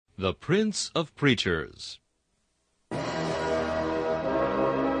The Prince of Preachers.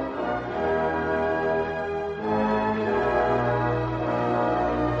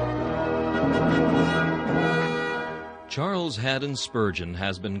 Charles Haddon Spurgeon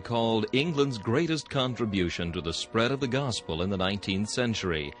has been called England's greatest contribution to the spread of the gospel in the 19th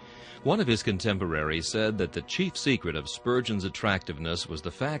century. One of his contemporaries said that the chief secret of Spurgeon's attractiveness was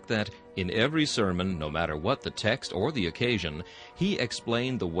the fact that, in every sermon, no matter what the text or the occasion, he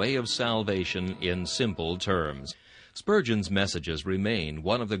explained the way of salvation in simple terms. Spurgeon's messages remain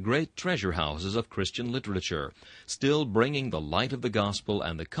one of the great treasure houses of Christian literature, still bringing the light of the gospel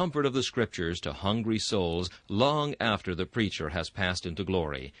and the comfort of the Scriptures to hungry souls long after the preacher has passed into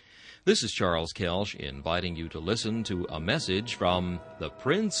glory. This is Charles Kelsch inviting you to listen to a message from the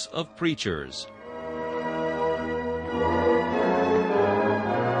Prince of Preachers.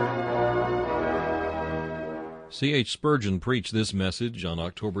 C.H. Spurgeon preached this message on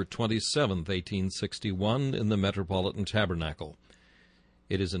October 27, 1861, in the Metropolitan Tabernacle.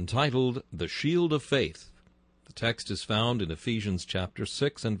 It is entitled, The Shield of Faith. The text is found in Ephesians chapter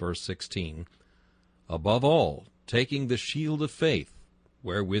 6 and verse 16. Above all, taking the shield of faith,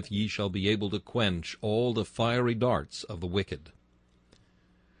 wherewith ye shall be able to quench all the fiery darts of the wicked.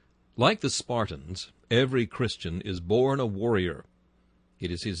 Like the Spartans, every Christian is born a warrior.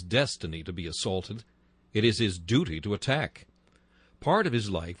 It is his destiny to be assaulted. It is his duty to attack. Part of his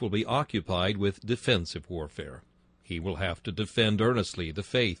life will be occupied with defensive warfare. He will have to defend earnestly the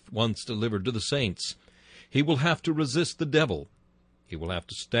faith once delivered to the saints. He will have to resist the devil. He will have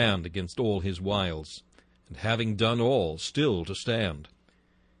to stand against all his wiles, and having done all, still to stand.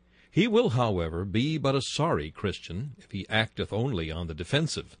 He will, however, be but a sorry Christian if he acteth only on the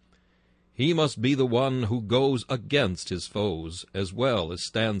defensive. He must be the one who goes against his foes, as well as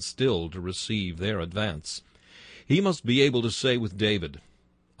stands still to receive their advance. He must be able to say with David,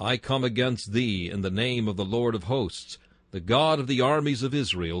 I come against thee in the name of the Lord of hosts, the God of the armies of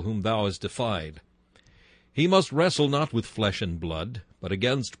Israel, whom thou hast defied. He must wrestle not with flesh and blood, but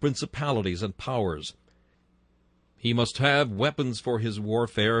against principalities and powers. He must have weapons for his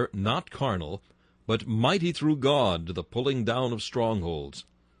warfare, not carnal, but mighty through God to the pulling down of strongholds.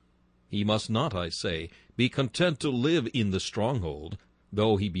 He must not, I say, be content to live in the stronghold,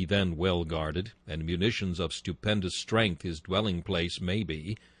 though he be then well guarded, and munitions of stupendous strength his dwelling place may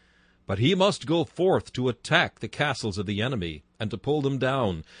be. But he must go forth to attack the castles of the enemy, and to pull them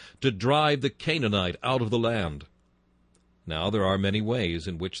down, to drive the Canaanite out of the land. Now there are many ways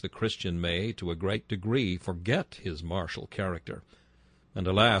in which the Christian may, to a great degree, forget his martial character. And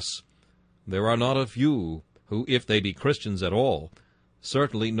alas, there are not a few who, if they be Christians at all,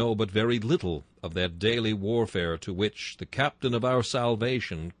 certainly know but very little of that daily warfare to which the Captain of our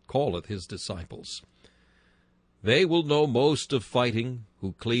salvation calleth his disciples. They will know most of fighting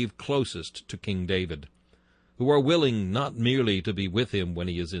who cleave closest to King David, who are willing not merely to be with him when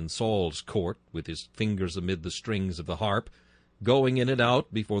he is in Saul's court, with his fingers amid the strings of the harp, going in and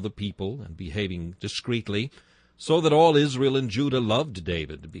out before the people and behaving discreetly, so that all Israel and Judah loved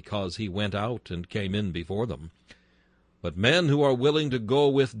David, because he went out and came in before them. But men who are willing to go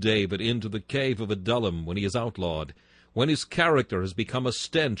with David into the cave of Adullam when he is outlawed, when his character has become a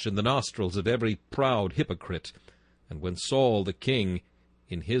stench in the nostrils of every proud hypocrite, and when Saul the king,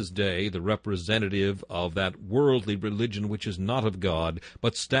 in his day the representative of that worldly religion which is not of God,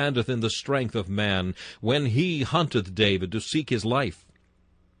 but standeth in the strength of man, when he hunteth David to seek his life.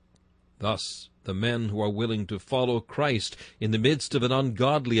 Thus the men who are willing to follow Christ in the midst of an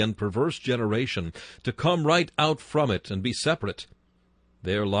ungodly and perverse generation, to come right out from it and be separate,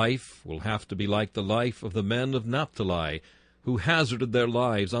 their life will have to be like the life of the men of Naphtali, who hazarded their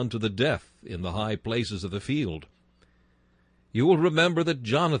lives unto the death in the high places of the field. You will remember that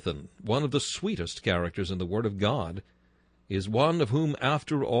Jonathan, one of the sweetest characters in the Word of God, is one of whom,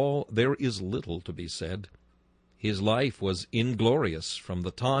 after all, there is little to be said. His life was inglorious from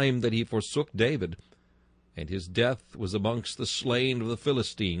the time that he forsook David, and his death was amongst the slain of the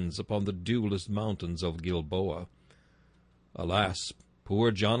Philistines upon the dewless mountains of Gilboa. Alas,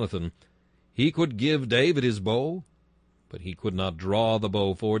 poor Jonathan! He could give David his bow, but he could not draw the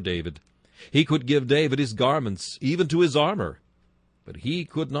bow for David. He could give David his garments, even to his armor, but he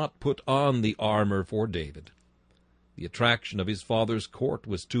could not put on the armor for David. The attraction of his father's court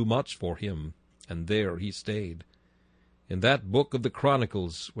was too much for him, and there he stayed. In that book of the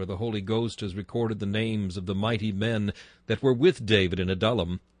Chronicles, where the Holy Ghost has recorded the names of the mighty men that were with David in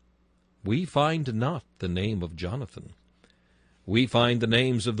Adullam, we find not the name of Jonathan. We find the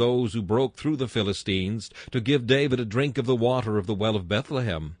names of those who broke through the Philistines to give David a drink of the water of the well of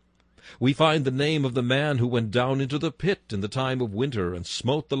Bethlehem. We find the name of the man who went down into the pit in the time of winter and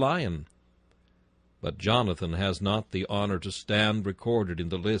smote the lion. But Jonathan has not the honor to stand recorded in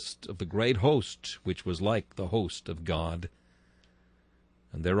the list of the great host which was like the host of God.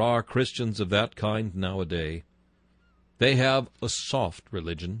 And there are Christians of that kind nowadays. They have a soft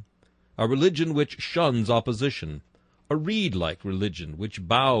religion, a religion which shuns opposition, a reed-like religion which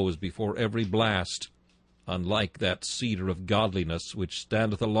bows before every blast, unlike that cedar of godliness which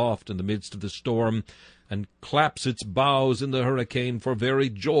standeth aloft in the midst of the storm, and claps its boughs in the hurricane for very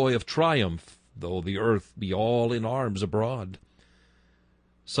joy of triumph, though the earth be all in arms abroad.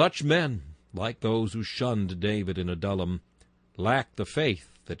 Such men, like those who shunned David in Adullam, lack the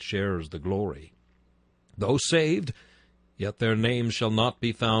faith that shares the glory. Though saved, yet their names shall not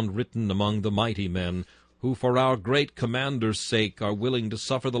be found written among the mighty men, who for our great commander's sake are willing to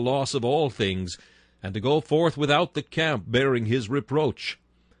suffer the loss of all things, and to go forth without the camp bearing his reproach.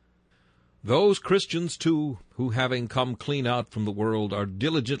 Those Christians, too, who having come clean out from the world are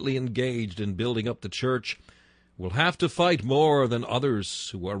diligently engaged in building up the church, will have to fight more than others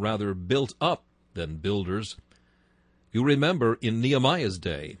who are rather built up than builders. You remember in Nehemiah's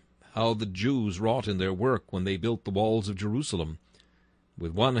day how the Jews wrought in their work when they built the walls of Jerusalem.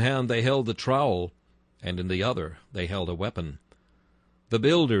 With one hand they held the trowel, and in the other they held a weapon. The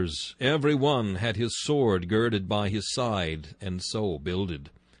builders, every one, had his sword girded by his side, and so builded.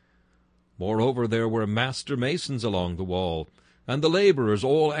 Moreover, there were master masons along the wall, and the laborers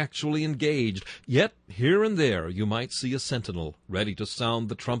all actually engaged. Yet here and there you might see a sentinel, ready to sound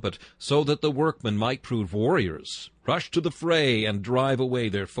the trumpet, so that the workmen might prove warriors, rush to the fray, and drive away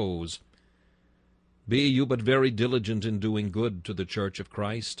their foes. Be you but very diligent in doing good to the church of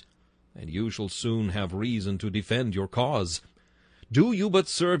Christ, and you shall soon have reason to defend your cause. Do you but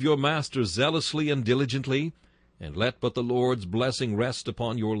serve your master zealously and diligently, and let but the Lord's blessing rest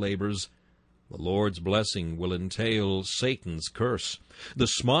upon your labors, the Lord's blessing will entail Satan's curse. The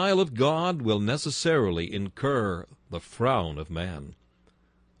smile of God will necessarily incur the frown of man.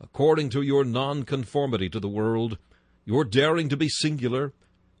 According to your nonconformity to the world, your daring to be singular,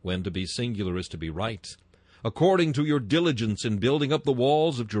 when to be singular is to be right, according to your diligence in building up the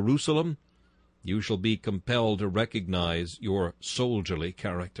walls of Jerusalem, you shall be compelled to recognize your soldierly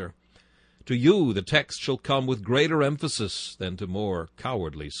character. To you the text shall come with greater emphasis than to more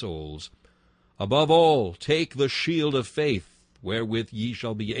cowardly souls. Above all, take the shield of faith, wherewith ye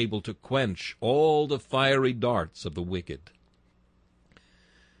shall be able to quench all the fiery darts of the wicked.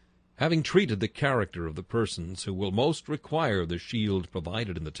 Having treated the character of the persons who will most require the shield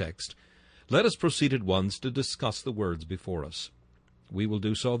provided in the text, let us proceed at once to discuss the words before us. We will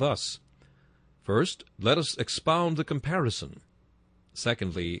do so thus. First, let us expound the comparison.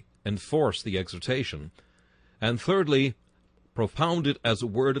 Secondly, enforce the exhortation. And thirdly, propound it as a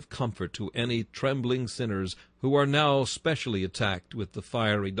word of comfort to any trembling sinners who are now specially attacked with the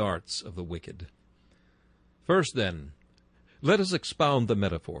fiery darts of the wicked. First, then, let us expound the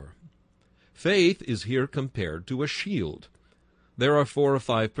metaphor. Faith is here compared to a shield. There are 4 or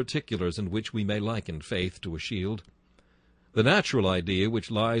 5 particulars in which we may liken faith to a shield. The natural idea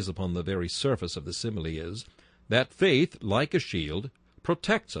which lies upon the very surface of the simile is that faith, like a shield,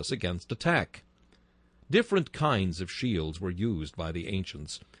 protects us against attack. Different kinds of shields were used by the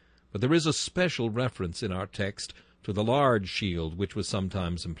ancients, but there is a special reference in our text to the large shield which was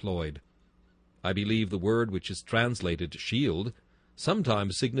sometimes employed. I believe the word which is translated shield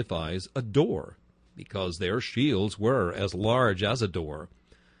sometimes signifies a door, because their shields were as large as a door.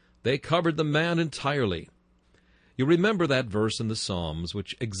 They covered the man entirely. You remember that verse in the Psalms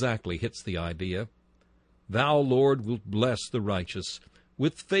which exactly hits the idea. Thou, Lord, wilt bless the righteous.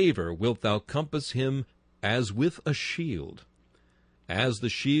 With favor wilt thou compass him as with a shield. As the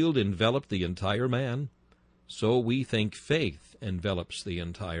shield enveloped the entire man, so we think faith envelops the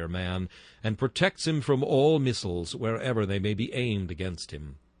entire man, and protects him from all missiles wherever they may be aimed against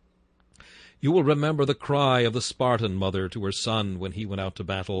him. You will remember the cry of the Spartan mother to her son when he went out to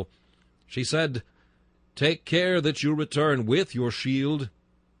battle. She said, "Take care that you return with your shield,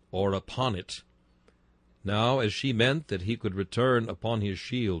 or upon it." Now, as she meant that he could return upon his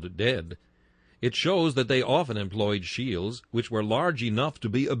shield dead, it shows that they often employed shields which were large enough to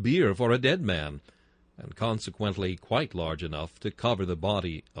be a bier for a dead man, and consequently quite large enough to cover the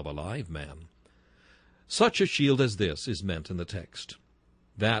body of a live man. Such a shield as this is meant in the text.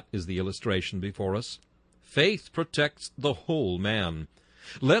 That is the illustration before us. Faith protects the whole man.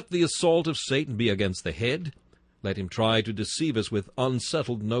 Let the assault of Satan be against the head. Let him try to deceive us with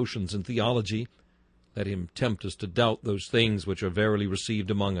unsettled notions in theology. Let him tempt us to doubt those things which are verily received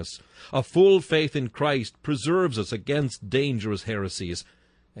among us. A full faith in Christ preserves us against dangerous heresies,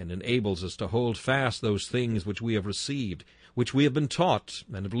 and enables us to hold fast those things which we have received, which we have been taught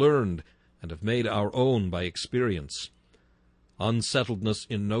and have learned, and have made our own by experience. Unsettledness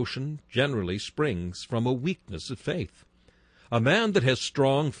in notion generally springs from a weakness of faith. A man that has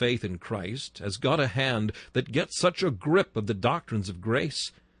strong faith in Christ has got a hand that gets such a grip of the doctrines of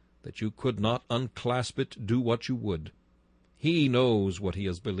grace that you could not unclasp it, do what you would. He knows what he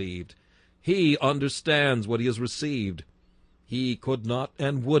has believed. He understands what he has received. He could not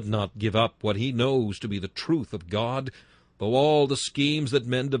and would not give up what he knows to be the truth of God, though all the schemes that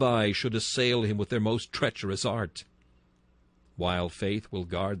men devise should assail him with their most treacherous art. While faith will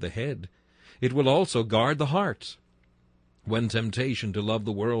guard the head, it will also guard the heart. When temptation to love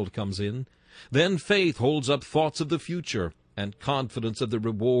the world comes in, then faith holds up thoughts of the future and confidence of the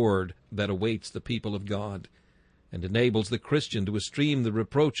reward that awaits the people of God, and enables the Christian to esteem the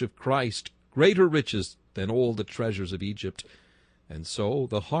reproach of Christ greater riches than all the treasures of Egypt, and so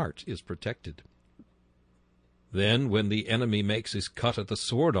the heart is protected. Then, when the enemy makes his cut at the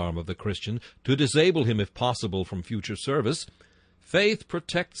sword arm of the Christian to disable him, if possible, from future service, faith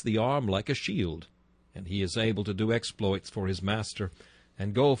protects the arm like a shield, and he is able to do exploits for his master,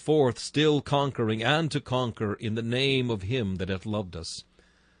 and go forth still conquering, and to conquer in the name of him that hath loved us.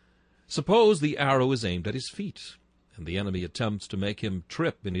 Suppose the arrow is aimed at his feet, and the enemy attempts to make him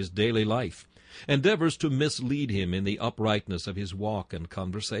trip in his daily life, endeavors to mislead him in the uprightness of his walk and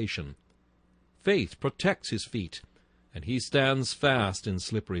conversation. Faith protects his feet, and he stands fast in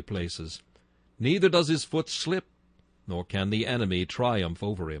slippery places. Neither does his foot slip, nor can the enemy triumph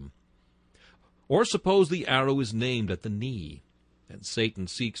over him. Or suppose the arrow is aimed at the knee, and Satan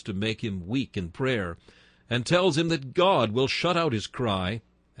seeks to make him weak in prayer, and tells him that God will shut out his cry,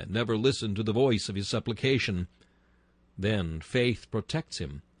 and never listen to the voice of his supplication. Then faith protects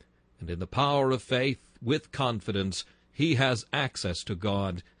him, and in the power of faith, with confidence, he has access to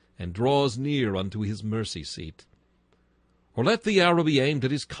God, and draws near unto his mercy seat. Or let the arrow be aimed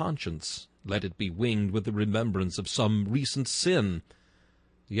at his conscience, let it be winged with the remembrance of some recent sin.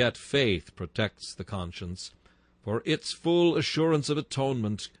 Yet faith protects the conscience, for its full assurance of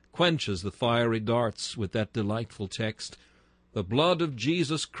atonement quenches the fiery darts with that delightful text, "The blood of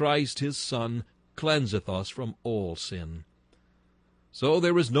Jesus Christ his Son cleanseth us from all sin." So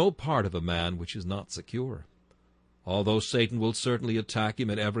there is no part of a man which is not secure. Although Satan will certainly attack him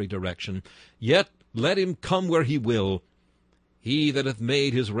in every direction, yet let him come where he will, he that hath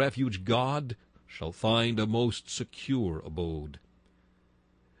made his refuge God shall find a most secure abode.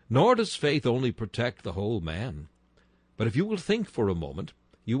 Nor does faith only protect the whole man, but if you will think for a moment,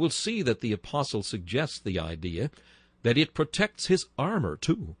 you will see that the apostle suggests the idea that it protects his armor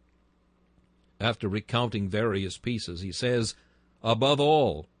too. After recounting various pieces, he says, "Above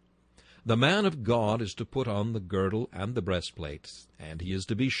all, the man of God is to put on the girdle and the breastplate, and he is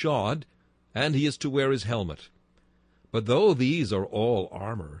to be shod, and he is to wear his helmet. But though these are all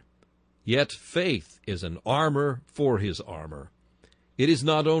armor, yet faith is an armor for his armor. It is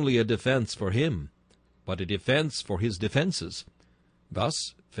not only a defense for him, but a defense for his defenses.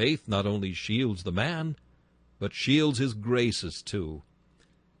 Thus faith not only shields the man, but shields his graces too."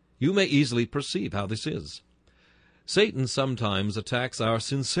 You may easily perceive how this is. Satan sometimes attacks our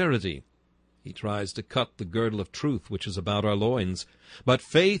sincerity. He tries to cut the girdle of truth which is about our loins, but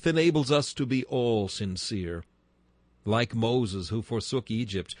faith enables us to be all sincere. Like Moses, who forsook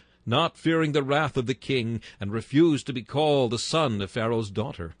Egypt, not fearing the wrath of the king, and refused to be called the son of Pharaoh's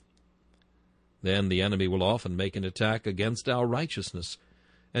daughter. Then the enemy will often make an attack against our righteousness,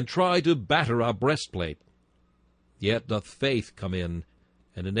 and try to batter our breastplate. Yet doth faith come in,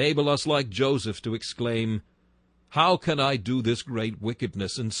 and enable us like Joseph to exclaim, "How can I do this great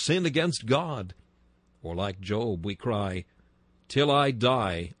wickedness and sin against God?" Or like Job we cry, "Till I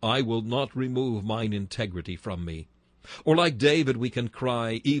die, I will not remove mine integrity from me." Or like David we can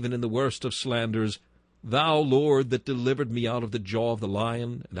cry, even in the worst of slanders, "Thou, Lord, that delivered me out of the jaw of the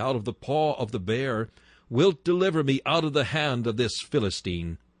lion, and out of the paw of the bear, wilt deliver me out of the hand of this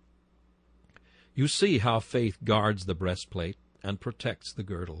Philistine." You see how faith guards the breastplate and protects the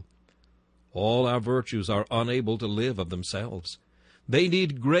girdle. All our virtues are unable to live of themselves. They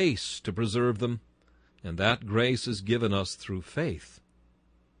need grace to preserve them, and that grace is given us through faith.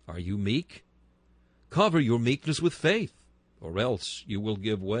 Are you meek? Cover your meekness with faith, or else you will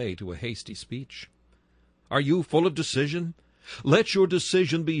give way to a hasty speech. Are you full of decision? Let your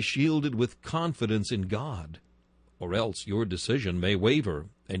decision be shielded with confidence in God, or else your decision may waver,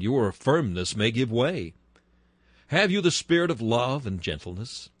 and your firmness may give way. Have you the spirit of love and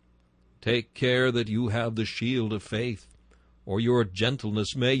gentleness? Take care that you have the shield of faith, or your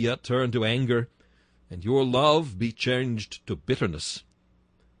gentleness may yet turn to anger, and your love be changed to bitterness.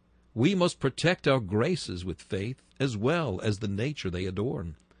 We must protect our graces with faith as well as the nature they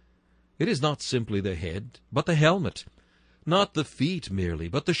adorn. It is not simply the head, but the helmet, not the feet merely,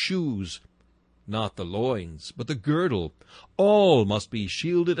 but the shoes, not the loins, but the girdle. All must be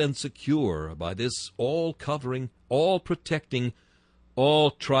shielded and secure by this all-covering, all-protecting,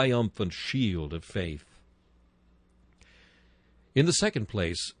 all-triumphant shield of faith. In the second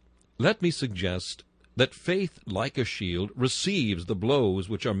place, let me suggest that faith, like a shield, receives the blows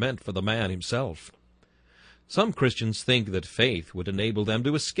which are meant for the man himself. Some Christians think that faith would enable them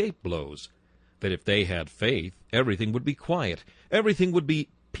to escape blows, that if they had faith, everything would be quiet, everything would be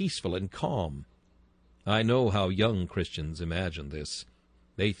peaceful and calm. I know how young Christians imagine this.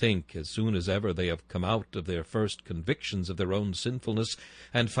 They think as soon as ever they have come out of their first convictions of their own sinfulness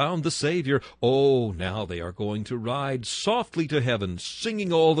and found the Savior, oh, now they are going to ride softly to heaven,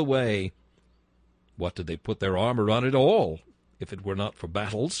 singing all the way. What did they put their armor on at all, if it were not for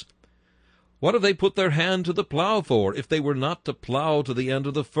battles? What have they put their hand to the plow for, if they were not to plow to the end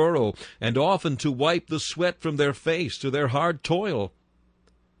of the furrow, and often to wipe the sweat from their face to their hard toil?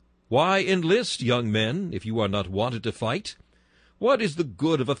 Why enlist, young men, if you are not wanted to fight? What is the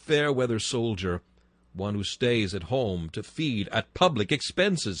good of a fair-weather soldier, one who stays at home to feed at public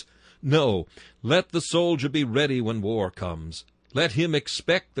expenses? No, let the soldier be ready when war comes. Let him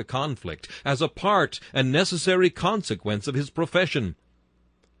expect the conflict as a part and necessary consequence of his profession.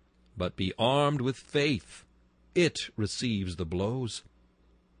 But be armed with faith. It receives the blows.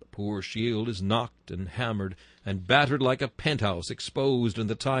 The poor shield is knocked and hammered and battered like a penthouse exposed in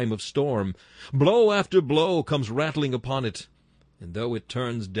the time of storm. Blow after blow comes rattling upon it, and though it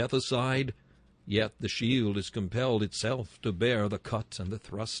turns death aside, yet the shield is compelled itself to bear the cut and the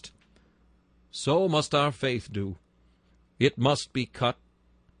thrust. So must our faith do. It must be cut.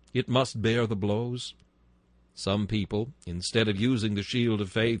 It must bear the blows. Some people, instead of using the shield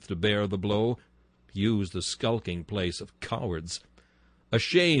of faith to bear the blow, use the skulking place of cowards.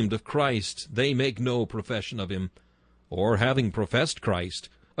 Ashamed of Christ, they make no profession of him. Or, having professed Christ,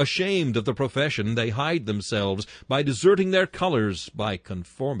 ashamed of the profession, they hide themselves by deserting their colors, by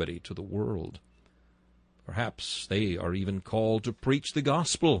conformity to the world. Perhaps they are even called to preach the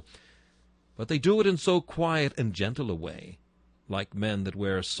gospel, but they do it in so quiet and gentle a way, like men that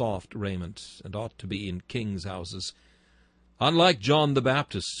wear soft raiment, and ought to be in kings' houses. Unlike John the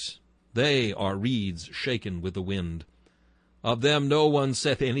Baptist, they are reeds shaken with the wind. Of them no one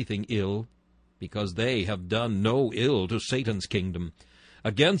saith anything ill, because they have done no ill to Satan's kingdom.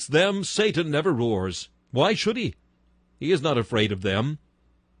 Against them Satan never roars. Why should he? He is not afraid of them.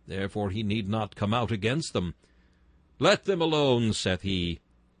 Therefore he need not come out against them. Let them alone, saith he.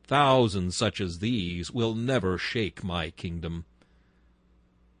 Thousands such as these will never shake my kingdom.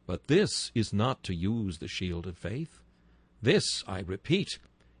 But this is not to use the shield of faith. This, I repeat,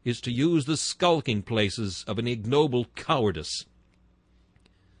 is to use the skulking places of an ignoble cowardice.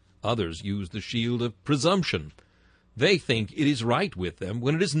 Others use the shield of presumption. They think it is right with them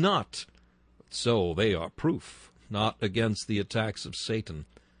when it is not. So they are proof, not against the attacks of Satan,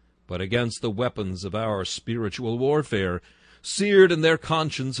 but against the weapons of our spiritual warfare. Seared in their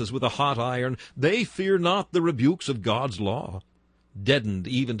conscience as with a hot iron, they fear not the rebukes of God's law. Deadened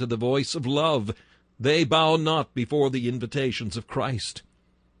even to the voice of love, they bow not before the invitations of Christ.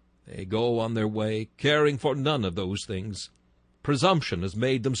 They go on their way, caring for none of those things. Presumption has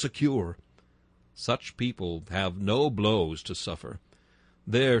made them secure. Such people have no blows to suffer.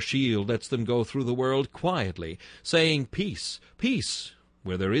 Their shield lets them go through the world quietly, saying, "Peace, peace,"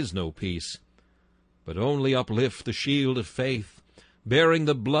 where there is no peace. But only uplift the shield of faith, bearing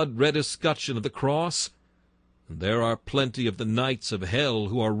the blood-red escutcheon of the cross, and there are plenty of the knights of hell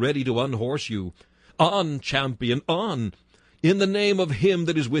who are ready to unhorse you. On, champion, on! In the name of him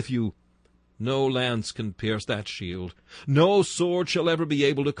that is with you. No lance can pierce that shield. No sword shall ever be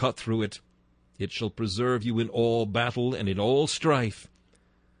able to cut through it. It shall preserve you in all battle and in all strife.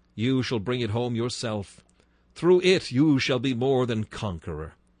 You shall bring it home yourself. Through it you shall be more than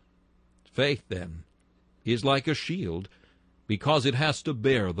conqueror. Faith, then, is like a shield, because it has to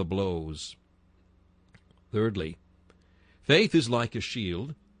bear the blows. Thirdly, faith is like a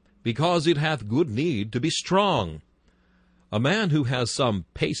shield, because it hath good need to be strong. A man who has some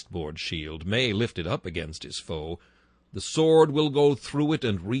pasteboard shield may lift it up against his foe. The sword will go through it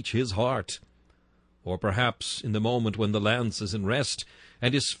and reach his heart. Or perhaps in the moment when the lance is in rest,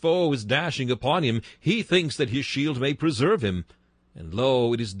 and his foe is dashing upon him, he thinks that his shield may preserve him. And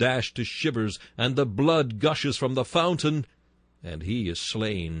lo, it is dashed to shivers, and the blood gushes from the fountain, and he is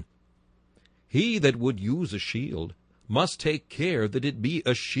slain. He that would use a shield must take care that it be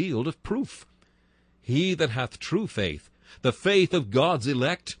a shield of proof. He that hath true faith, the faith of God's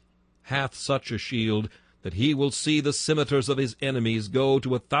elect, hath such a shield, that he will see the scimitars of his enemies go to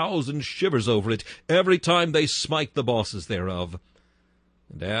 1,000 shivers over it every time they smite the bosses thereof.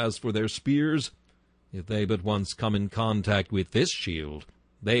 And as for their spears, if they but once come in contact with this shield,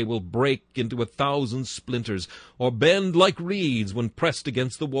 they will break into 1,000 splinters, or bend like reeds when pressed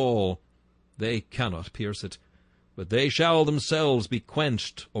against the wall. They cannot pierce it, but they shall themselves be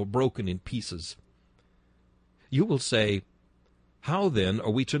quenched or broken in pieces. You will say, how then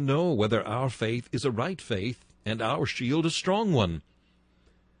are we to know whether our faith is a right faith, and our shield a strong one?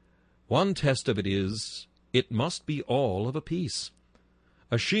 One test of it is, it must be all of a piece.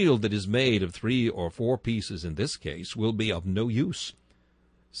 A shield that is made of 3 or 4 pieces in this case will be of no use.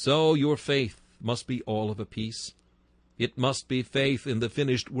 So your faith must be all of a piece. It must be faith in the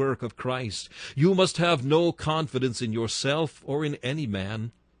finished work of Christ. You must have no confidence in yourself or in any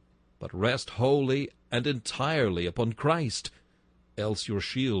man, but rest wholly and entirely upon Christ, else your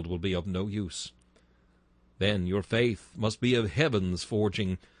shield will be of no use. Then your faith must be of heaven's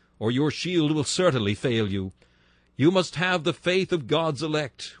forging, or your shield will certainly fail you. You must have the faith of God's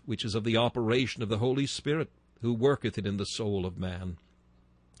elect, which is of the operation of the Holy Spirit, who worketh it in the soul of man.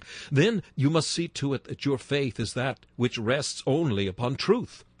 Then you must see to it that your faith is that which rests only upon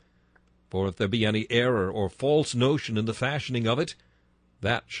truth. For if there be any error or false notion in the fashioning of it,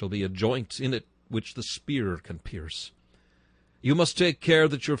 that shall be a joint in it which the spear can pierce. You must take care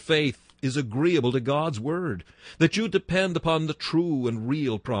that your faith is agreeable to God's word, that you depend upon the true and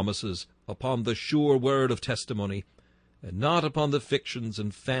real promises, upon the sure word of testimony, and not upon the fictions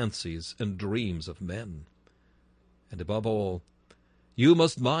and fancies and dreams of men. And above all, you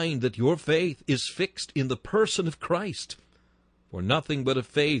must mind that your faith is fixed in the person of Christ, for nothing but a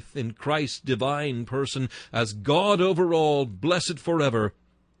faith in Christ's divine person as God over all, blessed forever,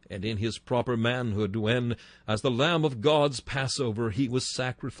 and in his proper manhood when, as the Lamb of God's Passover, he was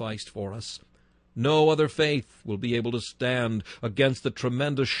sacrificed for us. No other faith will be able to stand against the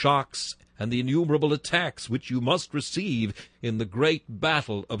tremendous shocks and the innumerable attacks which you must receive in the great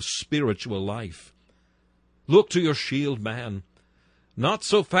battle of spiritual life. Look to your shield, man. Not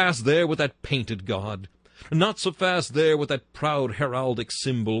so fast there with that painted God. Not so fast there with that proud heraldic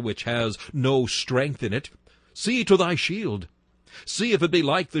symbol which has no strength in it. See to thy shield. See if it be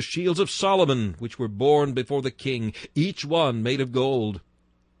like the shields of Solomon, which were borne before the king, each one made of gold.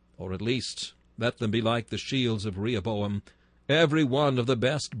 Or at least let them be like the shields of Rehoboam, every one of the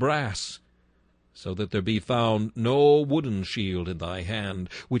best brass, so that there be found no wooden shield in thy hand,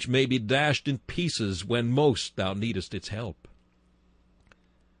 which may be dashed in pieces when most thou needest its help.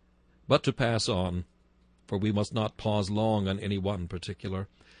 But to pass on, for we must not pause long on any one particular,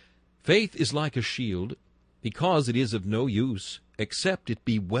 faith is like a shield, because it is of no use, except it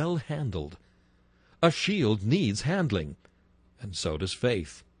be well handled. A shield needs handling, and so does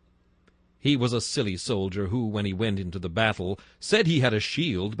faith. He was a silly soldier who, when he went into the battle, said he had a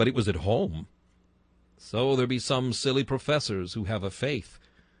shield, but it was at home. So there be some silly professors who have a faith,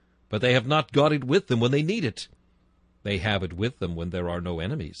 but they have not got it with them when they need it. They have it with them when there are no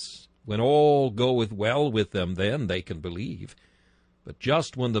enemies. When all goeth well with them, then they can believe. But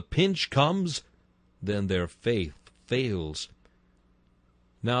just when the pinch comes, then their faith fails.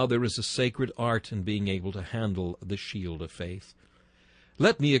 Now there is a sacred art in being able to handle the shield of faith.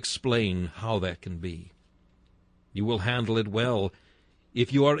 Let me explain how that can be. You will handle it well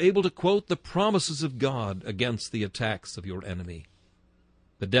if you are able to quote the promises of God against the attacks of your enemy.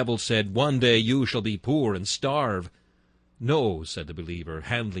 The devil said, "One day you shall be poor and starve." "No," said the believer,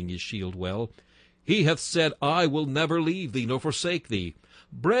 handling his shield well. "He hath said, I will never leave thee nor forsake thee.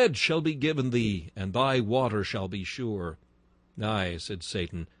 Bread shall be given thee, and thy water shall be sure." "Aye," said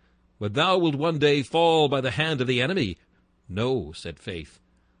Satan, "but thou wilt one day fall by the hand of the enemy." "No," said faith,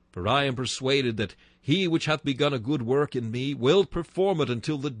 "for I am persuaded that he which hath begun a good work in me will perform it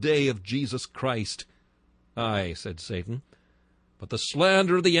until the day of Jesus Christ." "Aye," said Satan, "but the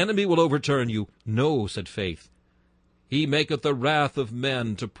slander of the enemy will overturn you." "No," said faith, "he maketh the wrath of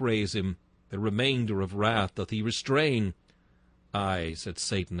men to praise him. The remainder of wrath doth he restrain." "Aye," said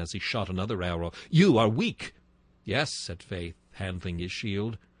Satan, as he shot another arrow, "you are weak." "Yes," said faith, handling his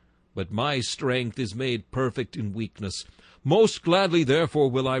shield, "but my strength is made perfect in weakness. Most gladly, therefore,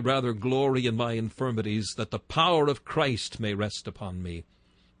 will I rather glory in my infirmities, that the power of Christ may rest upon me."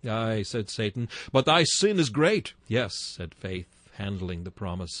 "Aye," said Satan, "but thy sin is great." "Yes," said faith, handling the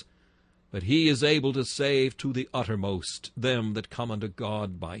promise, "but he is able to save to the uttermost them that come unto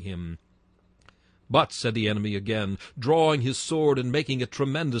God by him." "But," said the enemy again, drawing his sword and making a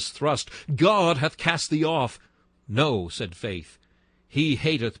tremendous thrust, "God hath cast thee off." "No," said faith, "he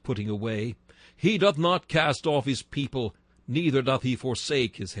hateth putting away. He doth not cast off his people, neither doth he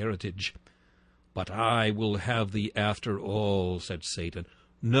forsake his heritage. But I will have thee after all, said Satan.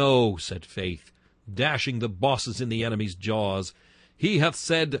 No, said Faith, dashing the bosses in the enemy's jaws. He hath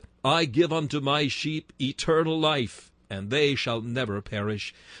said, I give unto my sheep eternal life, and they shall never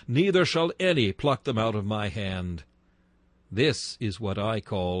perish, neither shall any pluck them out of my hand. This is what I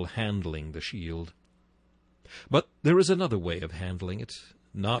call handling the shield. But there is another way of handling it,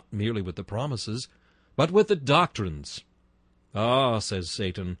 not merely with the promises, but with the doctrines. Ah, says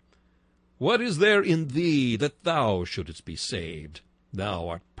Satan, what is there in thee that thou shouldest be saved? Thou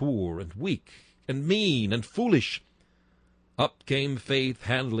art poor and weak and mean and foolish. Up came Faith,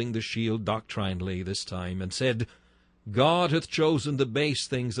 handling the shield doctrinally this time, and said, God hath chosen the base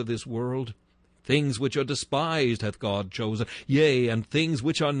things of this world. Things which are despised hath God chosen, yea, and things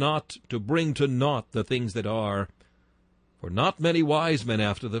which are not, to bring to naught the things that are. For not many wise men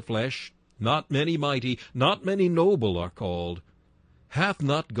after the flesh, not many mighty, not many noble are called. Hath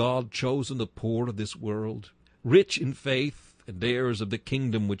not God chosen the poor of this world, rich in faith, and heirs of the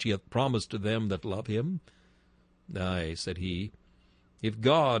kingdom which he hath promised to them that love him? Ay, said he, if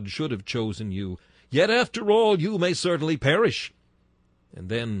God should have chosen you, yet after all you may certainly perish. And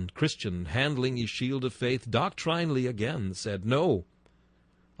then Christian, handling his shield of faith doctrinally again, said, No,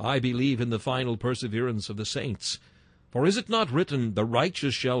 I believe in the final perseverance of the saints. For is it not written, The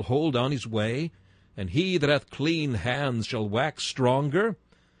righteous shall hold on his way, and he that hath clean hands shall wax stronger?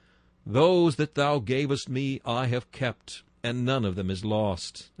 Those that thou gavest me I have kept, and none of them is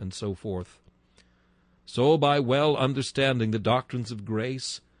lost, and so forth. So by well understanding the doctrines of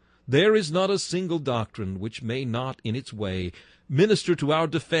grace, there is not a single doctrine which may not in its way minister to our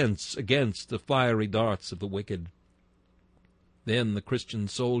defense against the fiery darts of the wicked. Then the Christian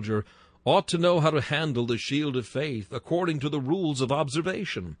soldier ought to know how to handle the shield of faith according to the rules of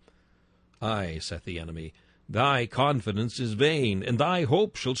observation. Ay, saith the enemy, thy confidence is vain, and thy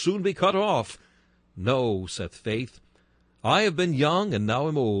hope shall soon be cut off. No, saith Faith, I have been young, and now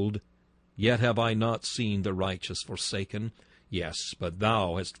am old, yet have I not seen the righteous forsaken. Yes, but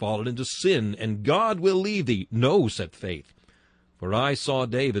thou hast fallen into sin, and God will leave thee. No, said Faith, for I saw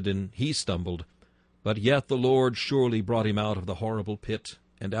David, and he stumbled, but yet the Lord surely brought him out of the horrible pit,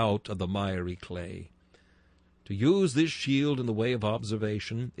 and out of the miry clay. To use this shield in the way of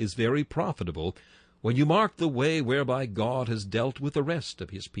observation is very profitable when you mark the way whereby God has dealt with the rest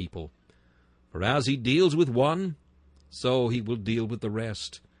of his people. For as he deals with one, so he will deal with the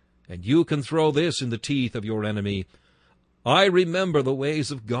rest. And you can throw this in the teeth of your enemy. I remember the ways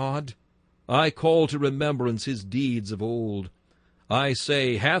of God. I call to remembrance his deeds of old. I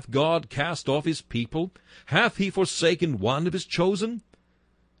say, hath God cast off his people? Hath he forsaken one of his chosen?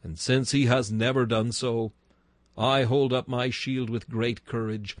 And since he has never done so, I hold up my shield with great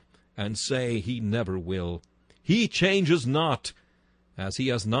courage, and say he never will. He changes not. As he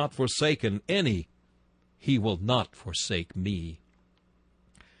has not forsaken any, he will not forsake me.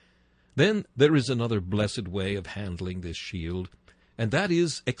 Then there is another blessed way of handling this shield, and that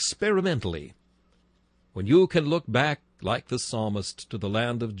is experimentally. When you can look back, like the psalmist, to the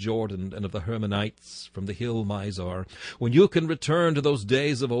land of Jordan and of the Hermonites from the hill Mizar, when you can return to those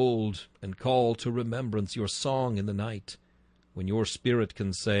days of old and call to remembrance your song in the night, when your spirit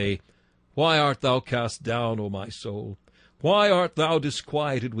can say, Why art thou cast down, O my soul? Why art thou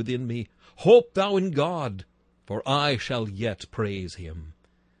disquieted within me? Hope thou in God, for I shall yet praise him.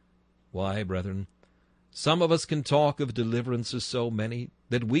 Why, brethren, some of us can talk of deliverances so many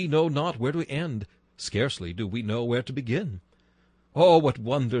that we know not where to end. Scarcely do we know where to begin. Oh, what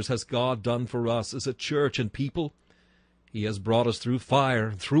wonders has God done for us as a church and people! He has brought us through fire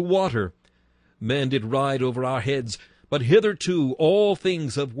and through water. Men did ride over our heads, but hitherto all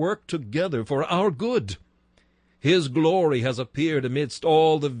things have worked together for our good. His glory has appeared amidst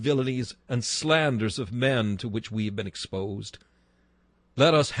all the villainies and slanders of men to which we have been exposed.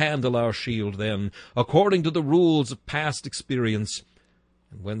 Let us handle our shield, then, according to the rules of past experience.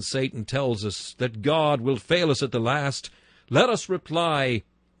 And when Satan tells us that God will fail us at the last, let us reply,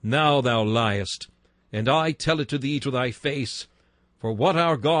 Now thou liest, and I tell it to thee to thy face. For what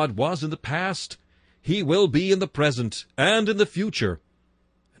our God was in the past, he will be in the present and in the future,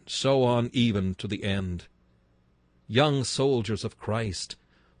 and so on even to the end. Young soldiers of Christ,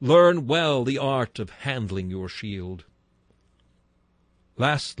 learn well the art of handling your shield.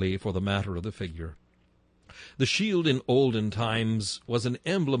 Lastly, for the matter of the figure, the shield in olden times was an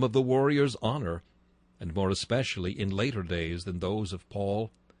emblem of the warrior's honor, and more especially in later days than those of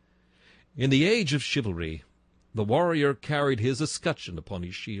Paul. In the age of chivalry, the warrior carried his escutcheon upon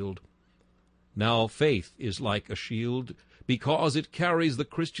his shield. Now faith is like a shield, because it carries the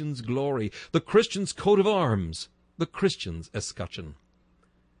Christian's glory, the Christian's coat of arms, the Christian's escutcheon.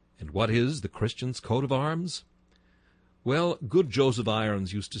 And what is the Christian's coat of arms? Well, good Joseph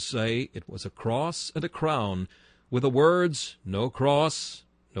Irons used to say it was a cross and a crown, with the words, "No cross,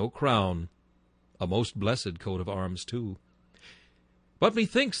 no crown." A most blessed coat of arms, too. But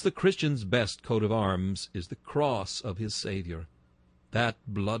methinks the Christian's best coat of arms is the cross of his Savior, that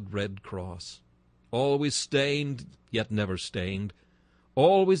blood-red cross, always stained, yet never stained,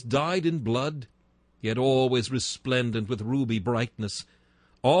 always dyed in blood, yet always resplendent with ruby brightness,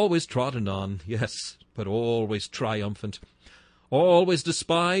 always trodden on, yes, but always triumphant, always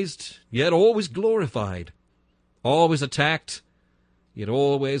despised, yet always glorified, always attacked, yet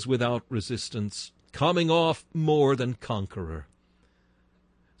always without resistance, coming off more than conqueror.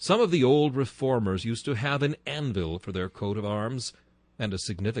 Some of the old reformers used to have an anvil for their coat of arms, and a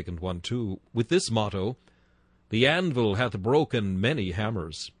significant one too, with this motto, "The anvil hath broken many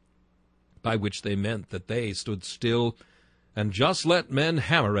hammers," by which they meant that they stood still and just let men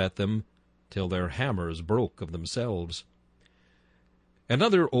hammer at them till their hammers broke of themselves.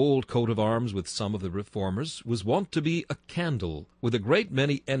 Another old coat of arms with some of the reformers was wont to be a candle, with a great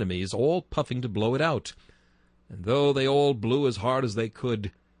many enemies all puffing to blow it out. And though they all blew as hard as they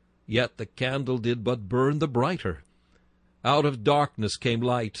could, yet the candle did but burn the brighter. Out of darkness came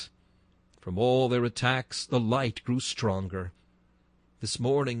light. From all their attacks the light grew stronger. This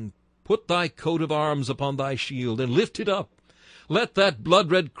morning put thy coat of arms upon thy shield, and lift it up. Let that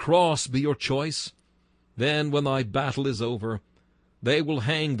blood-red cross be your choice. Then, when thy battle is over, they will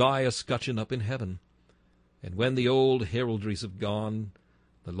hang thy escutcheon up in heaven. And when the old heraldries have gone,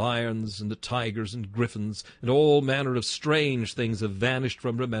 the lions and the tigers and griffins and all manner of strange things have vanished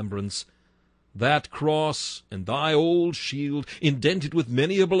from remembrance, that cross and thy old shield, indented with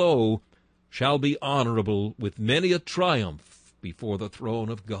many a blow, shall be honorable with many a triumph before the throne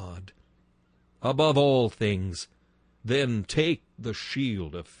of God. Above all things, then take the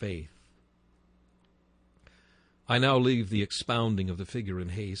shield of faith. I now leave the expounding of the figure in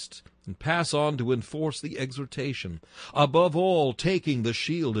haste, and pass on to enforce the exhortation, above all taking the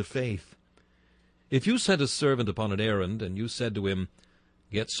shield of faith. If you sent a servant upon an errand, and you said to him,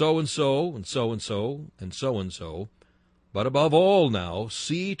 "Get so-and-so, and so-and-so, and so-and-so, but above all now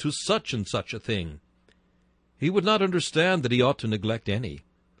see to such and such a thing," he would not understand that he ought to neglect any,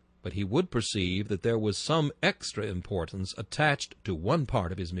 but he would perceive that there was some extra importance attached to one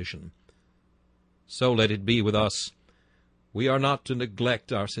part of his mission. So let it be with us. We are not to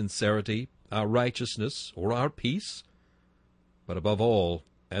neglect our sincerity, our righteousness, or our peace. But above all,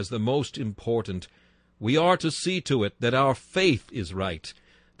 as the most important, we are to see to it that our faith is right,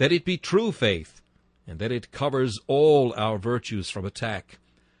 that it be true faith, and that it covers all our virtues from attack.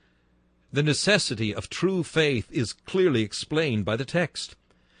 The necessity of true faith is clearly explained by the text.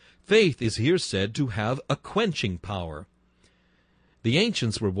 Faith is here said to have a quenching power. The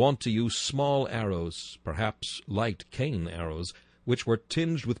ancients were wont to use small arrows, perhaps light cane arrows, which were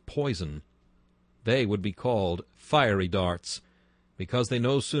tinged with poison. They would be called fiery darts, because they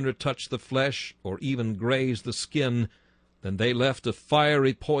no sooner touched the flesh or even grazed the skin than they left a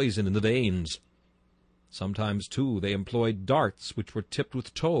fiery poison in the veins. Sometimes, too, they employed darts which were tipped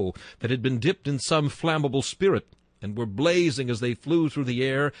with tow that had been dipped in some flammable spirit, and were blazing as they flew through the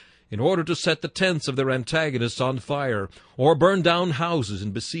air, in order to set the tents of their antagonists on fire, or burn down houses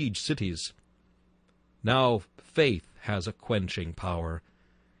and besiege cities. Now faith has a quenching power.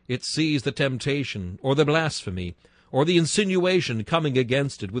 It sees the temptation, or the blasphemy, or the insinuation coming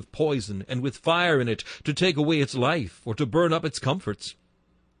against it with poison and with fire in it to take away its life or to burn up its comforts.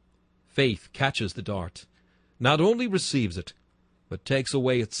 Faith catches the dart, not only receives it, but takes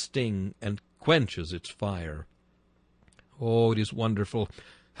away its sting and quenches its fire. Oh, it is wonderful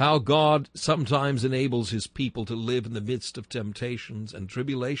how God sometimes enables his people to live in the midst of temptations and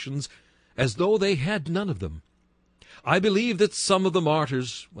tribulations as though they had none of them. I believe that some of the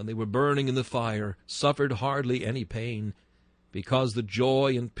martyrs, when they were burning in the fire, suffered hardly any pain, because the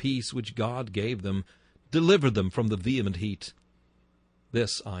joy and peace which God gave them delivered them from the vehement heat.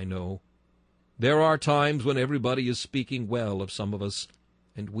 This I know. There are times when everybody is speaking well of some of us,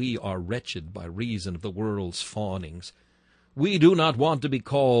 and we are wretched by reason of the world's fawnings. We do not want to be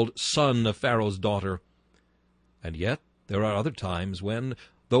called son of Pharaoh's daughter. And yet there are other times when,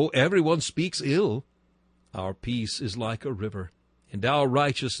 though everyone speaks ill, our peace is like a river, and our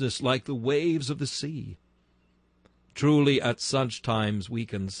righteousness like the waves of the sea. Truly at such times we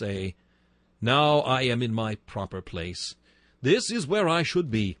can say, "Now I am in my proper place. This is where I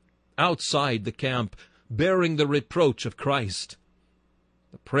should be, outside the camp, bearing the reproach of Christ."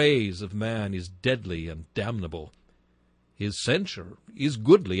 The praise of man is deadly and damnable. His censure is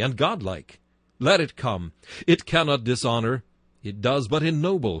goodly and godlike. Let it come. It cannot dishonor. It does but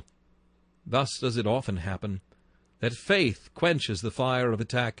ennoble. Thus does it often happen, that faith quenches the fire of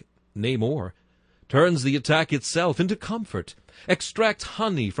attack, nay more, turns the attack itself into comfort, extracts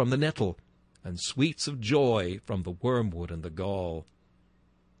honey from the nettle, and sweets of joy from the wormwood and the gall.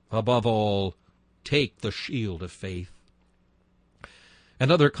 Above all, take the shield of faith.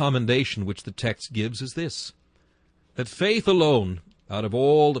 Another commendation which the text gives is this, that faith alone, out of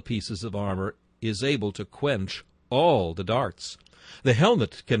all the pieces of armor, is able to quench all the darts. The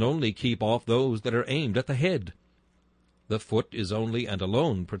helmet can only keep off those that are aimed at the head. The foot is only and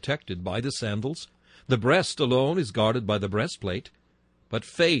alone protected by the sandals. The breast alone is guarded by the breastplate. But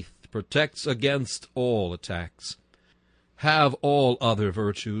faith protects against all attacks. Have all other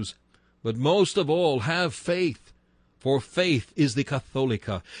virtues, but most of all have faith. For faith is the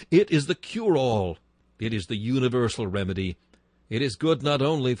Catholica. It is the cure-all. It is the universal remedy. It is good not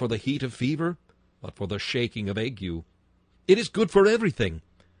only for the heat of fever, but for the shaking of ague. It is good for everything.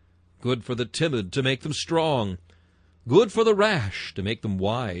 Good for the timid to make them strong. Good for the rash to make them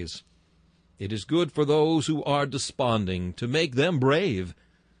wise. It is good for those who are desponding to make them brave,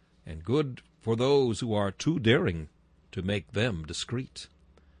 and good for those who are too daring to make them discreet.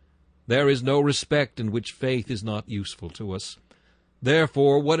 There is no respect in which faith is not useful to us.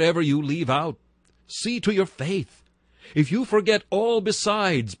 Therefore, whatever you leave out, see to your faith. If you forget all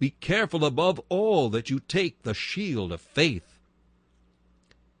besides, be careful above all that you take the shield of faith.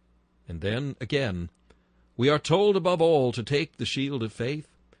 And then, again, we are told above all to take the shield of faith,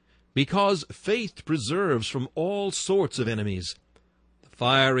 because faith preserves from all sorts of enemies. The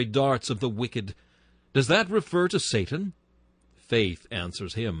fiery darts of the wicked. Does that refer to Satan? Faith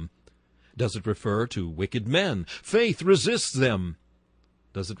answers him. Does it refer to wicked men? Faith resists them.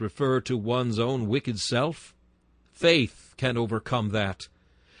 Does it refer to one's own wicked self? Faith can overcome that.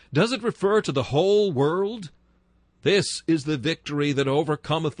 Does it refer to the whole world? This is the victory that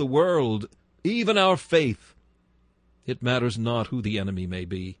overcometh the world, even our faith. It matters not who the enemy may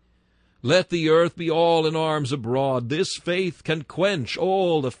be. Let the earth be all in arms abroad. This faith can quench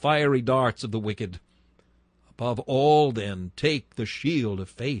all the fiery darts of the wicked. Above all, then, take the shield of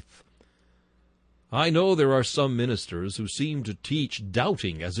faith. I know there are some ministers who seem to teach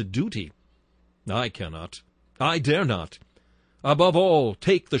doubting as a duty. I cannot. I dare not. Above all,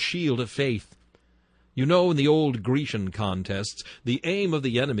 take the shield of faith. You know, in the old Grecian contests, the aim of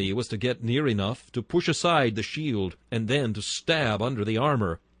the enemy was to get near enough to push aside the shield and then to stab under the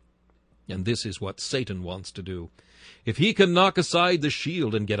armor. And this is what Satan wants to do. If he can knock aside the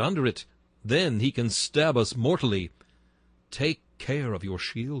shield and get under it, then he can stab us mortally. Take care of your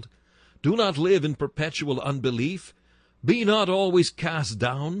shield. Do not live in perpetual unbelief. Be not always cast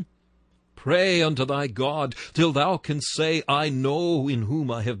down. Pray unto thy God, till thou canst say, I know in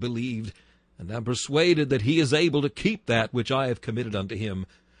whom I have believed, and am persuaded that he is able to keep that which I have committed unto him.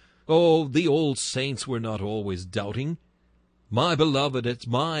 Oh, the old saints were not always doubting. My beloved is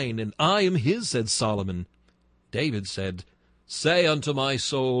mine, and I am his, said Solomon. David said, Say unto my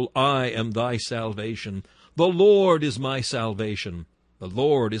soul, I am thy salvation. The Lord is my salvation. The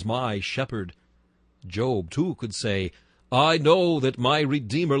Lord is my shepherd. Job, too, could say, I know that my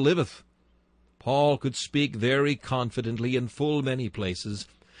Redeemer liveth. Paul could speak very confidently in full many places.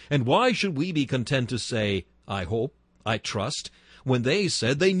 And why should we be content to say, I hope, I trust, when they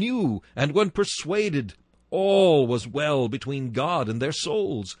said they knew, and when persuaded, all was well between God and their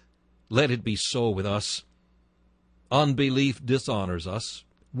souls? Let it be so with us. Unbelief dishonors us,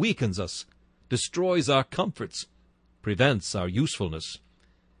 weakens us, destroys our comforts, prevents our usefulness.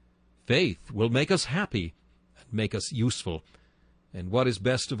 Faith will make us happy and make us useful. And what is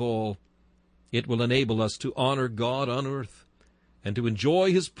best of all, it will enable us to honor God on earth and to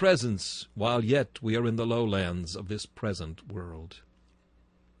enjoy his presence while yet we are in the lowlands of this present world.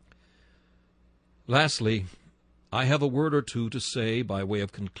 Lastly, I have a word or two to say by way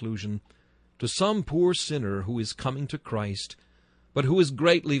of conclusion to some poor sinner who is coming to Christ, but who is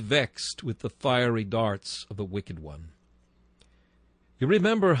greatly vexed with the fiery darts of the wicked one. You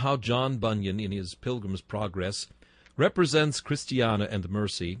remember how John Bunyan, in his Pilgrim's Progress, represents Christiana and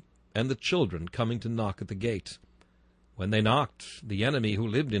Mercy and the children coming to knock at the gate. When they knocked, the enemy who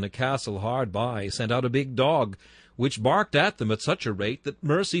lived in a castle hard by sent out a big dog, which barked at them at such a rate that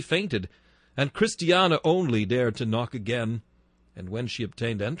Mercy fainted, and Christiana only dared to knock again, and when she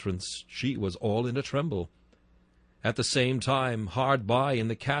obtained entrance, she was all in a tremble. At the same time, hard by in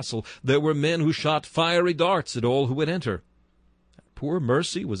the castle, there were men who shot fiery darts at all who would enter. Poor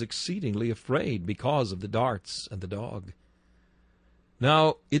Mercy was exceedingly afraid because of the darts and the dog.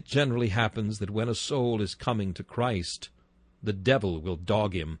 Now, it generally happens that when a soul is coming to Christ, the devil will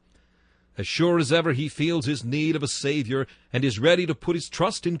dog him. as sure as ever he feels his need of a Savior and is ready to put his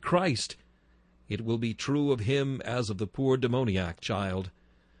trust in Christ, it will be true of him as of the poor demoniac child.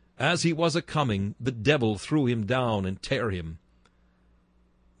 As he was a-coming, the devil threw him down and tare him.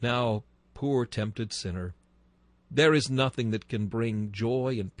 Now, poor tempted sinner, there is nothing that can bring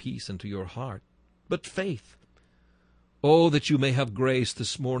joy and peace into your heart but faith. Oh, that you may have grace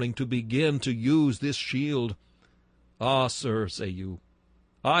this morning to begin to use this shield. Ah, sir, say you,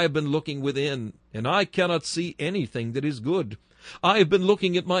 I have been looking within, and I cannot see anything that is good. I have been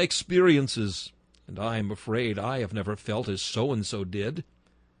looking at my experiences, and I am afraid I have never felt as so-and-so did.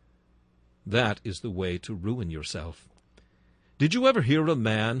 That is the way to ruin yourself. Did you ever hear of a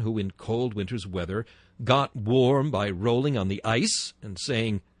man who in cold winter's weather got warm by rolling on the ice and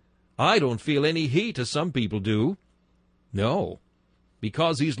saying, "I don't feel any heat as some people do"? No,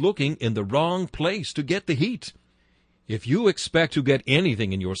 because he's looking in the wrong place to get the heat. If you expect to get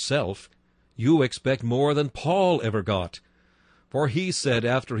anything in yourself, you expect more than Paul ever got. For he said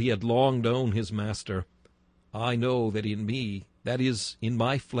after he had long known his master, "I know that in me, that is, in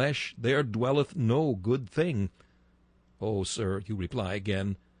my flesh, there dwelleth no good thing." "Oh, sir," you reply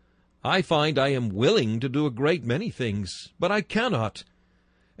again, "I find I am willing to do a great many things, but I cannot.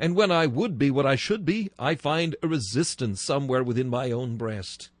 And when I would be what I should be, I find a resistance somewhere within my own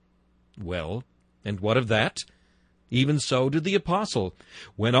breast." Well, and what of that? Even so did the apostle.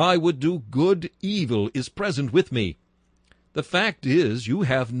 When I would do good, evil is present with me. The fact is, you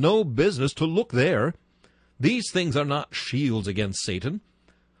have no business to look there. These things are not shields against Satan.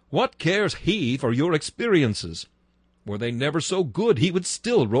 What cares he for your experiences? Were they never so good, he would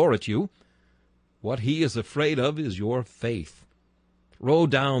still roar at you. What he is afraid of is your faith. Throw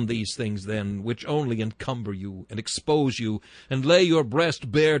down these things, then, which only encumber you and expose you, and lay your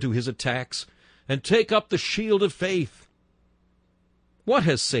breast bare to his attacks, and take up the shield of faith. What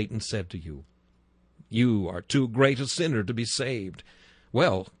has Satan said to you? You are too great a sinner to be saved.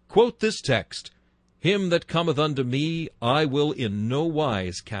 Well, quote this text, "Him that cometh unto me I will in no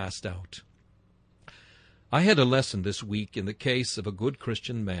wise cast out." I had a lesson this week in the case of a good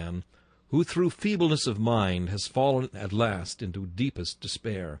Christian man who through feebleness of mind has fallen at last into deepest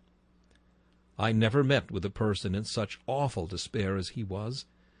despair. I never met with a person in such awful despair as he was,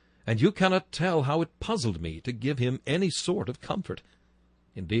 and you cannot tell how it puzzled me to give him any sort of comfort.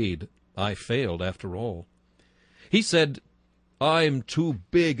 Indeed, I failed after all. He said, "I'm too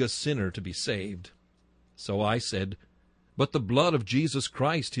big a sinner to be saved." So I said, "But the blood of Jesus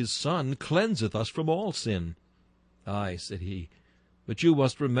Christ, his Son, cleanseth us from all sin." "Aye," said he, "but you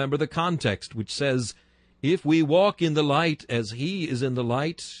must remember the context, which says, 'If we walk in the light as he is in the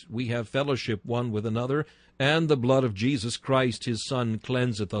light, we have fellowship one with another, and the blood of Jesus Christ his Son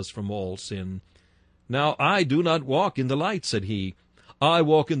cleanseth us from all sin.' Now I do not walk in the light," said he. "I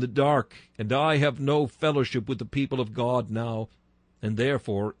walk in the dark, and I have no fellowship with the people of God now, and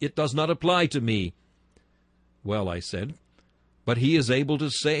therefore it does not apply to me." "Well," I said, "but he is able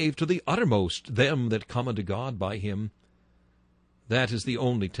to save to the uttermost them that come unto God by him." "That is the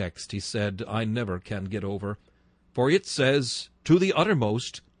only text," he said, "I never can get over, for it says, 'to the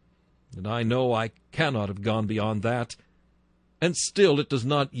uttermost,' and I know I cannot have gone beyond that, and still it does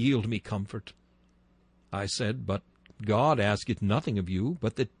not yield me comfort." I said, "But God asketh nothing of you,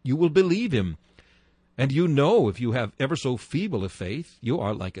 but that you will believe him. And you know, if you have ever so feeble a faith, you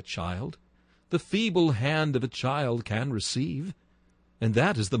are like a child. The feeble hand of a child can receive, and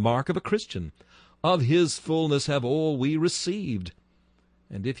that is the mark of a Christian. Of his fullness have all we received.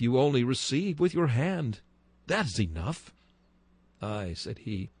 And if you only receive with your hand, that is enough." "Aye," said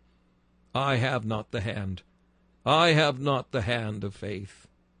he, "I have not the hand. I have not the hand of faith."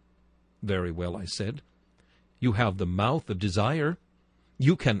 "Very well," I said, "you have the mouth of desire.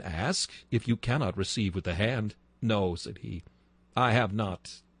 You can ask, if you cannot receive with the hand." "No," said he, "I have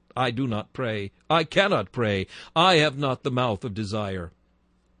not. I do not pray. I cannot pray. I have not the mouth of desire."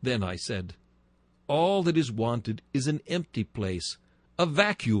 Then I said, "All that is wanted is an empty place, a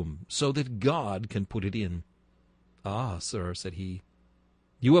vacuum, so that God can put it in." "Ah, sir," said he,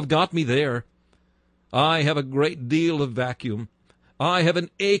 "you have got me there. I have a great deal of vacuum. I have an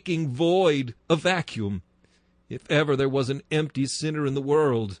aching void, a vacuum. If ever there was an empty sinner in the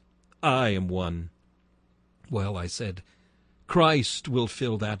world, I am one." "Well," I said, "Christ will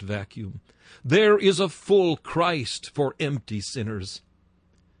fill that vacuum. There is a full Christ for empty sinners."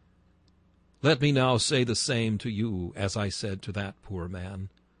 Let me now say the same to you as I said to that poor man.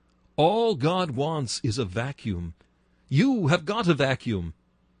 All God wants is a vacuum. You have got a vacuum.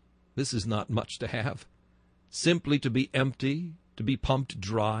 This is not much to have. Simply to be empty, to be pumped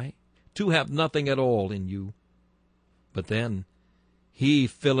dry, to have nothing at all in you. But then, He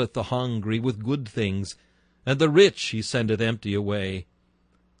filleth the hungry with good things, and the rich he sendeth empty away.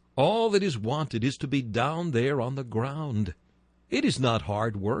 All that is wanted is to be down there on the ground. It is not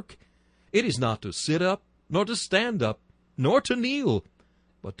hard work. It is not to sit up, nor to stand up, nor to kneel,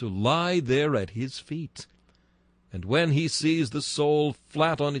 but to lie there at his feet. And when he sees the soul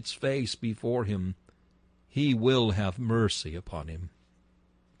flat on its face before him, he will have mercy upon him.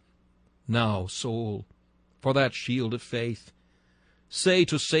 Now, soul, for that shield of faith, say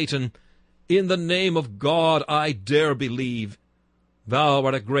to Satan, In the name of God I dare believe. Thou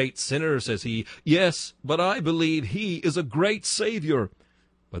art a great sinner, says he. Yes, but I believe he is a great Savior.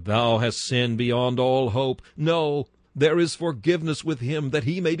 But thou hast sinned beyond all hope. No, there is forgiveness with him, that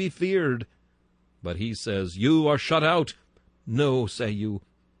he may be feared. But he says, You are shut out. No, say you,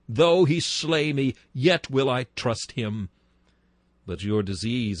 though he slay me, yet will I trust him. But your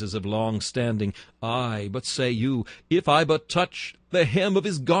disease is of long standing. Aye, but say you, If I but touch the hem of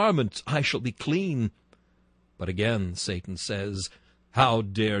his garment, I shall be clean. But again Satan says, How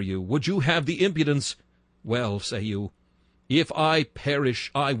dare you? Would you have the impudence? Well, say you, If I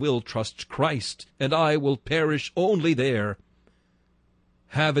perish, I will trust Christ, and I will perish only there.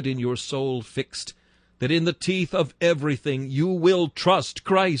 Have it in your soul fixed, that in the teeth of everything you will trust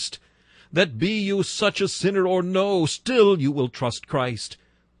Christ, that be you such a sinner or no, still you will trust Christ,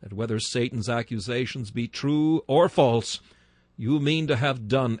 that whether Satan's accusations be true or false, you mean to have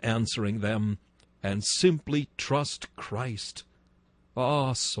done answering them, and simply trust Christ.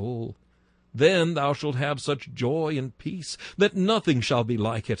 Ah, soul, then thou shalt have such joy and peace, that nothing shall be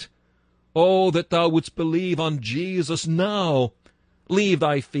like it. Oh, that thou wouldst believe on Jesus now! Leave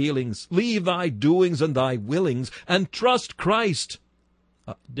thy feelings, leave thy doings and thy willings, and trust Christ.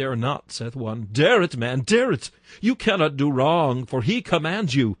 Dare not, saith one. Dare it, man, dare it. You cannot do wrong, for he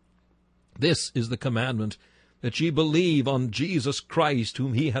commands you. This is the commandment, that ye believe on Jesus Christ,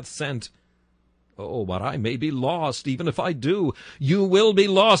 whom he hath sent. Oh, but I may be lost, even if I do. You will be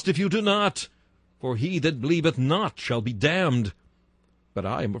lost if you do not. For he that believeth not shall be damned. But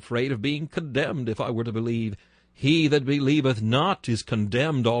I am afraid of being condemned if I were to believe. He that believeth not is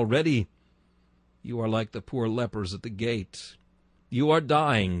condemned already. You are like the poor lepers at the gate. You are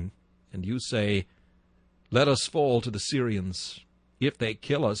dying, and you say, Let us fall to the Syrians. If they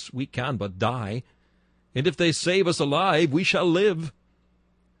kill us, we can but die. And if they save us alive, we shall live.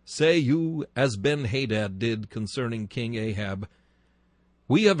 Say you, as Ben-Hadad did concerning King Ahab,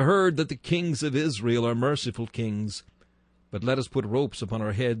 We have heard that the kings of Israel are merciful kings. But let us put ropes upon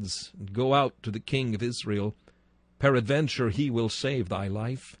our heads, and go out to the king of Israel. Peradventure he will save thy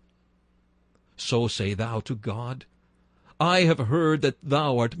life. So say thou to God, I have heard that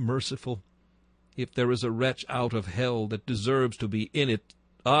thou art merciful. If there is a wretch out of hell that deserves to be in it,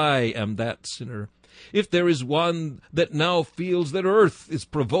 I am that sinner. If there is one that now feels that earth is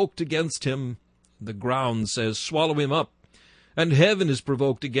provoked against him, the ground says, Swallow him up, and heaven is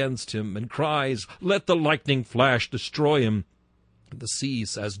provoked against him, and cries, Let the lightning flash destroy him. And the sea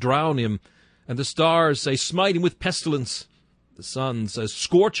says, Drown him, and the stars say, Smite him with pestilence. The sun says,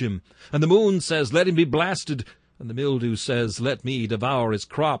 Scorch him, and the moon says, Let him be blasted. And the mildew says, Let me devour his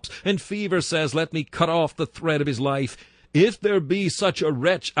crops. And fever says, Let me cut off the thread of his life. If there be such a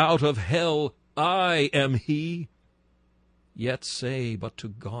wretch out of hell, I am he. Yet say but to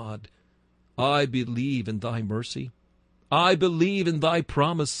God, I believe in thy mercy. I believe in thy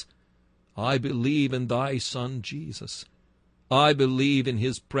promise. I believe in thy Son Jesus. I believe in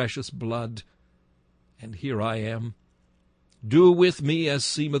his precious blood. And here I am. Do with me as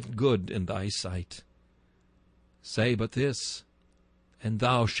seemeth good in thy sight. Say but this, and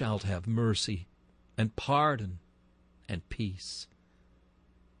thou shalt have mercy, and pardon, and peace.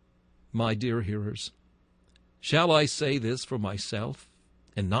 My dear hearers, shall I say this for myself,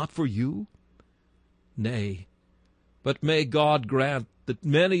 and not for you? Nay, but may God grant that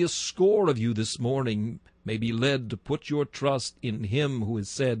many a score of you this morning may be led to put your trust in him who has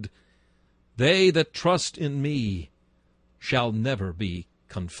said, They that trust in me shall never be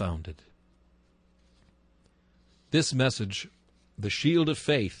confounded. This message, The Shield of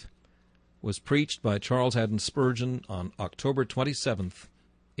Faith, was preached by Charles Haddon Spurgeon on October 27th,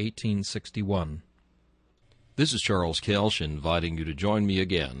 1861. This is Charles Kelsch inviting you to join me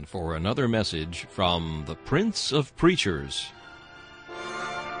again for another message from the Prince of Preachers,